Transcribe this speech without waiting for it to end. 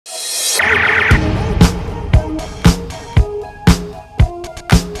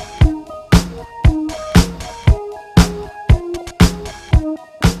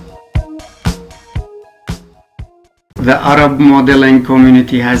The Arab modeling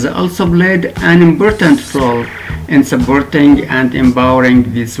community has also played an important role in supporting and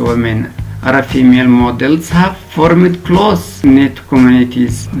empowering these women. Arab female models have formed close-knit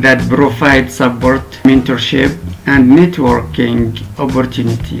communities that provide support, mentorship, and networking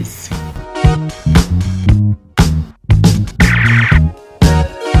opportunities.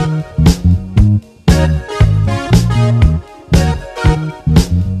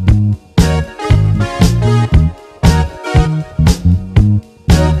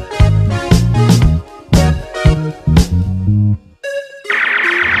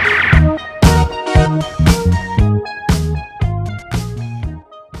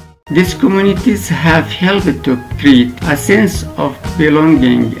 These communities have helped to create a sense of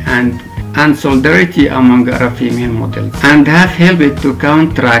belonging and solidarity among Arab female models, and have helped to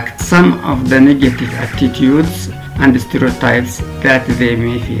counteract some of the negative attitudes and stereotypes that they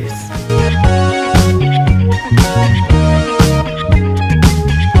may face.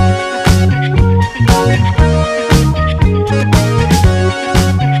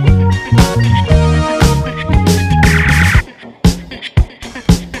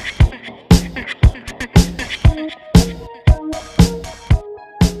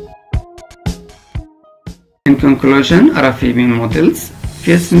 In conclusion, Arab female models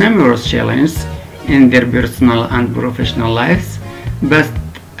face numerous challenges in their personal and professional lives, but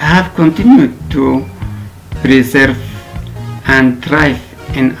have continued to preserve and thrive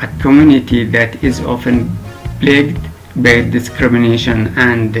in a community that is often plagued by discrimination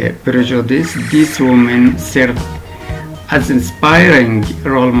and prejudice. These women serve as inspiring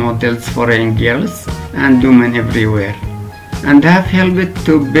role models for young girls and women everywhere, and have helped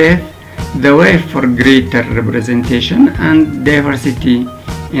to pave the way for greater representation and diversity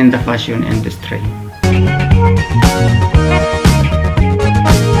in the fashion industry.